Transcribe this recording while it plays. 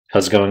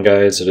How's it going,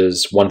 guys? It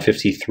is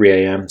 1:53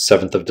 a.m.,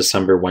 7th of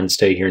December,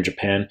 Wednesday here in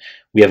Japan.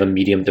 We have a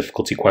medium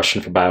difficulty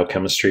question for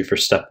biochemistry for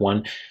step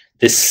 1.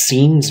 This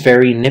seems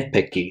very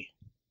nitpicky.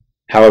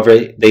 However,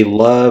 they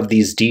love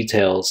these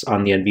details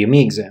on the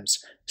nbme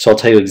exams. So I'll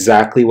tell you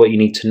exactly what you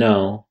need to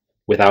know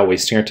without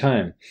wasting your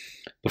time.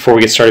 Before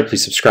we get started,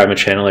 please subscribe to my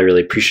channel. I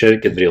really appreciate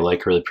it. Give the video a like.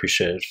 I really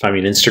appreciate it. Find me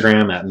on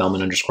Instagram at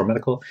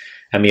mehlman_medical.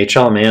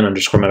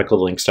 mehlman_medical. The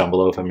link's down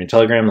below. Find me on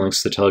Telegram. The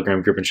links to the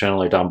Telegram group and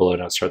channel are down below.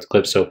 Now start the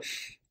clip. So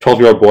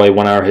 12-year-old boy,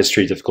 1 hour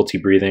history, difficulty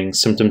breathing.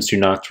 Symptoms do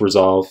not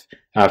resolve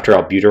after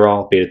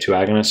albuterol, beta-2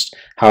 agonist.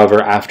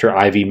 However, after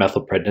IV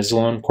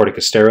methylprednisolone,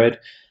 corticosteroid,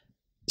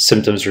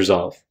 symptoms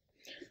resolve.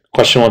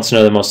 Question wants to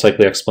know the most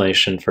likely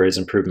explanation for his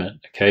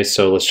improvement. Okay,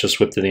 so let's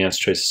just whip through the answer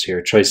choices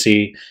here. Choice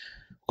E,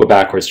 go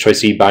backwards.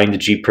 Choice E, binding to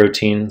G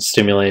protein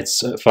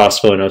stimulates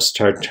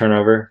phosphoinositide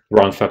turnover.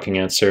 Wrong fucking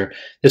answer.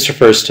 This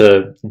refers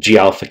to G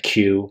alpha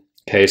Q.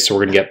 Okay, so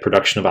we're going to get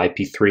production of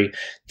IP3.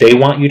 They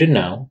want you to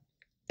know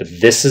that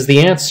this is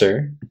the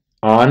answer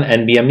on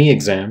nbme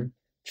exam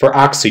for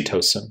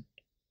oxytocin.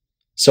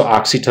 So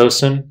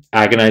oxytocin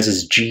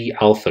agonizes G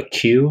alpha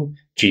Q,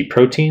 G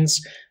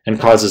proteins, and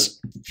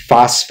causes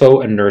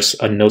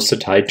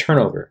phosphoinositide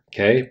turnover.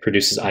 Okay,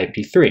 produces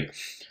IP3.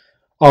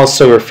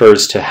 Also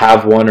refers to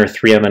HAV1 or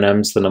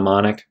 3-MNMs, the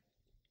mnemonic.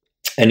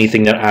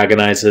 Anything that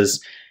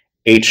agonizes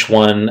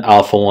H1,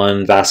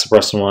 alpha-1,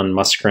 vasopressin-1,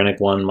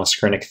 muscarinic-1,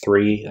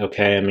 muscarinic-3.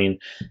 Okay, I mean,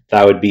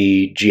 that would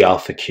be G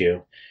alpha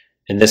Q.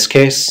 In this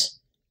case,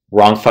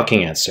 wrong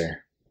fucking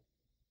answer.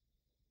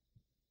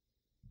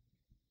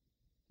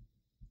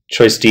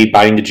 Choice D,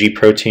 binding to G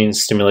protein,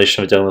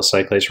 stimulation of adenylyl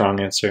cyclase, wrong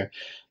answer.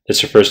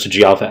 This refers to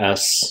G alpha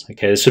S.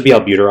 Okay, this would be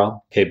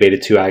albuterol. Okay,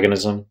 beta-2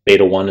 agonism,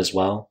 beta-1 as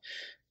well.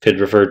 Could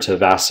refer to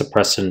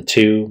vasopressin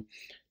 2,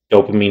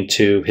 dopamine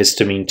 2,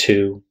 histamine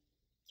 2.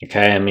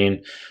 Okay, I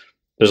mean,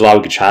 there's a lot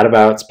we could chat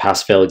about. It's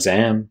pass-fail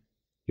exam.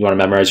 You want to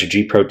memorize your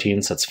G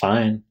proteins, that's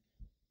fine.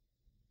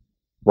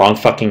 Wrong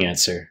fucking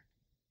answer.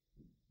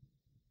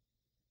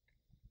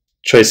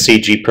 Choice C,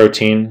 G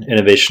protein,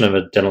 inhibition of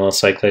adenylyl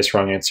cyclase,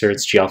 wrong answer.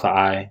 It's G alpha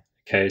I.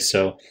 Okay,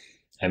 so,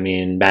 I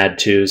mean,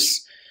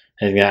 MAD2s,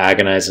 anything that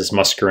agonizes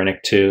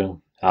muscarinic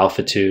 2,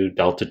 alpha 2,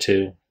 delta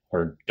 2,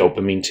 or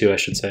dopamine 2, I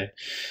should say.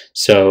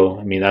 So,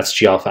 I mean, that's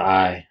G alpha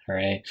I, all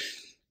right?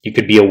 You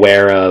could be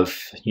aware of,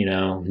 you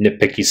know,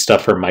 nitpicky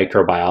stuff for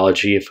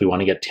microbiology if we want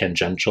to get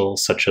tangential,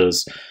 such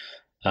as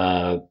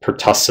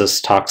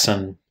pertussis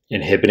toxin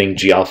inhibiting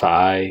G alpha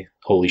I.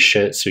 Holy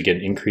shit, so we get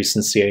an increase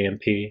in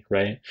CAMP,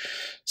 right?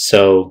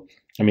 So,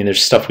 I mean,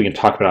 there's stuff we can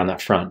talk about on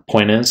that front.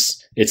 Point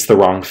is, it's the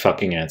wrong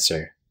fucking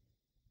answer.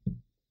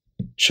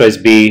 Choice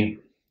B,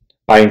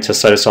 binding to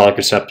cytosolic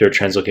receptor,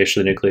 translocation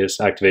of the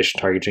nucleus,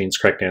 activation target genes,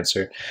 correct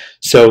answer.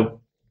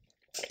 So,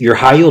 your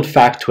high-yield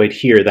factoid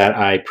here that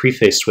I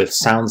prefaced with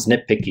sounds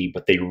nitpicky,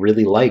 but they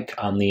really like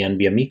on the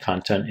nbme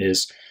content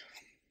is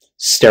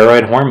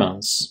steroid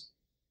hormones.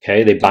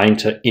 Okay, they bind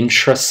to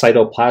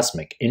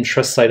intracytoplasmic,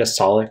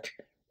 intracytosolic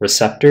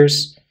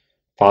receptors,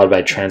 followed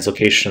by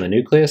translocation of the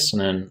nucleus,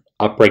 and then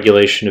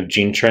upregulation of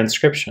gene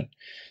transcription.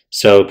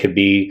 So it could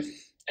be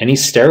any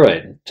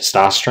steroid,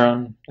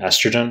 testosterone,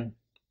 estrogen,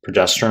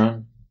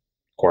 progesterone,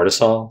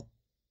 cortisol,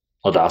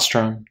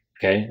 aldosterone.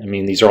 Okay, I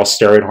mean, these are all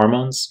steroid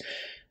hormones.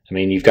 I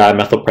mean, you've got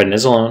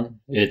methylprednisolone,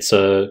 it's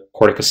a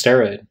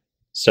corticosteroid.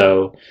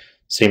 So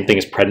same thing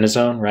as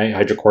prednisone, right?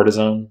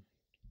 Hydrocortisone.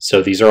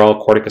 So these are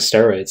all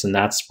corticosteroids, and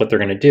that's what they're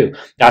going to do.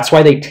 That's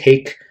why they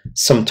take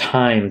some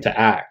time to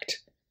act.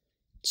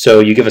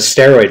 So you give a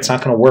steroid, it's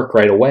not going to work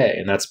right away,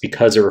 and that's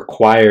because it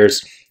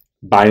requires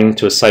binding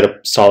to a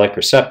cytosolic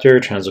receptor,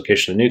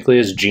 translocation of the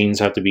nucleus, genes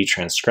have to be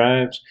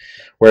transcribed.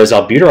 Whereas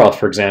albuterol,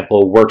 for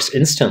example, works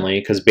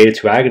instantly because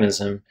beta-2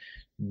 agonism,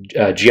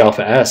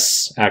 G-alpha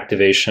S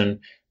activation,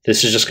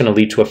 this is just going to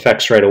lead to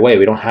effects right away.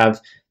 We don't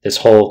have this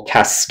whole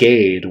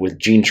cascade with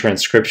gene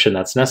transcription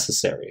that's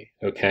necessary,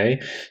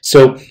 okay?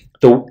 So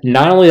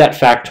not only that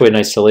factoid in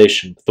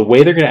isolation, but the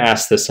way they're going to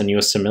ask this on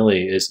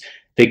USMLE is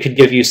they could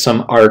give you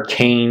some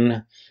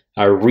arcane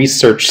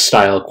research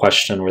style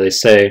question where they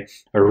say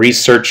a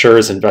researcher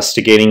is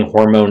investigating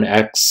hormone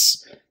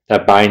X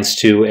that binds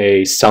to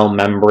a cell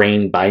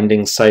membrane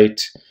binding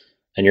site,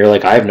 and you're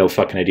like, I have no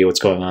fucking idea what's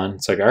going on.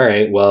 It's like, all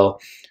right, well,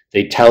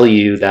 they tell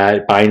you that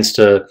it binds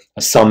to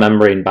a cell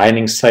membrane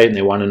binding site and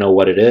they want to know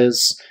what it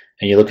is,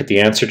 and you look at the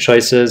answer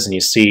choices and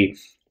you see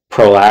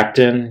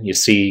prolactin, you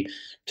see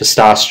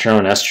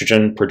testosterone,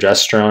 estrogen,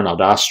 progesterone,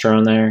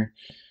 aldosterone there,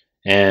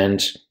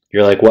 and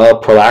you're like, well,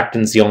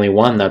 prolactin's the only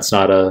one that's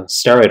not a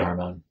steroid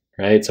hormone,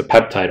 right? It's a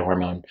peptide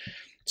hormone.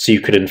 So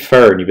you could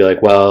infer, and you'd be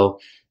like,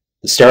 well,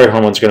 the steroid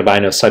hormone's going to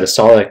bind to a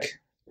cytosolic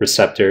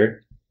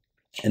receptor,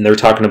 and they're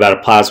talking about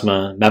a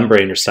plasma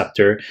membrane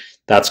receptor.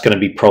 That's going to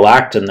be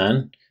prolactin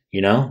then, you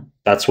know?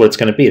 That's what it's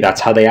going to be.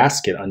 That's how they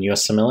ask it on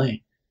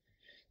USMLE.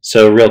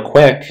 So real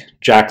quick,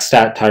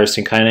 JAK-STAT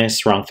tyrosine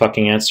kinase, wrong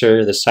fucking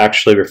answer. This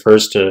actually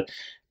refers to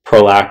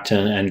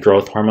prolactin and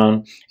growth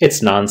hormone.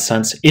 It's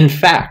nonsense. In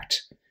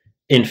fact,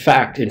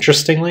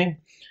 interestingly,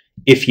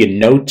 if you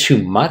know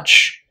too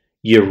much,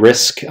 you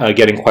risk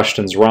getting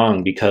questions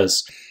wrong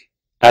because,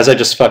 as I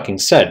just fucking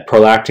said,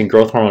 prolactin,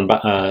 growth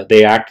hormone,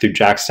 they act through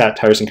JAK-STAT,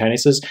 tyrosine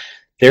kinases.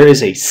 There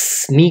is a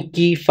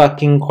sneaky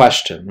fucking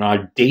question, an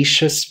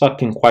audacious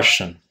fucking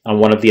question on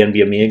one of the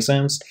nbme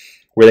exams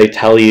where they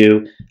tell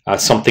you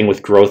something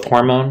with growth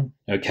hormone,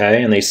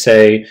 okay? And they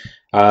say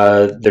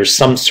there's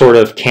some sort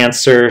of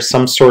cancer,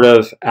 some sort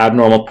of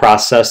abnormal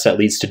process that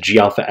leads to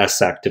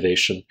G-alpha-S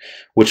activation,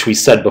 which we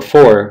said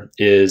before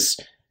is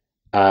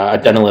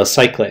adenylyl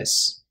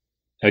cyclase,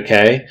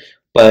 okay?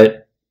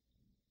 But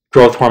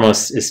growth hormone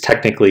is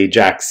technically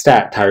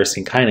JAK-STAT,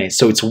 tyrosine kinase.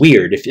 So it's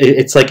weird.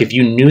 It's like if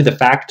you knew the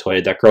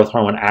factoid that growth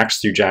hormone acts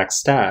through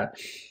JAK-STAT,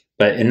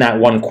 but in that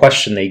one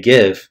question they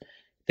give,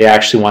 they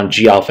actually want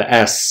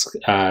G-alpha-S,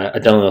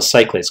 adenylyl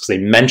cyclase, because they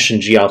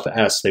mentioned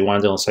G-alpha-S. They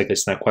want adenylyl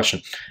cyclase in that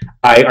question.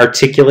 I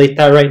articulate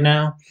that right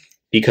now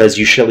because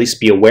you should at least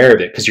be aware of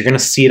it, because you're going to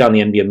see it on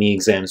the nbme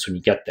exams when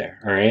you get there,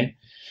 all right?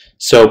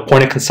 So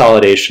point of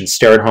consolidation,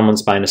 steroid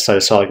hormones bind to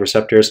cytosolic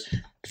receptors.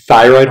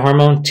 Thyroid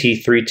hormone,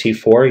 T3,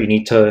 T4, you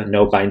need to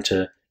know bind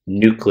to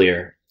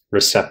nuclear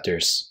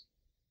receptors.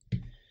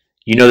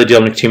 You know the deal.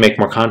 I'm going to make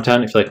more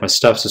content. If you like my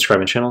stuff, subscribe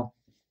my channel.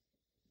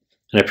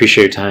 And I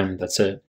appreciate your time. That's it.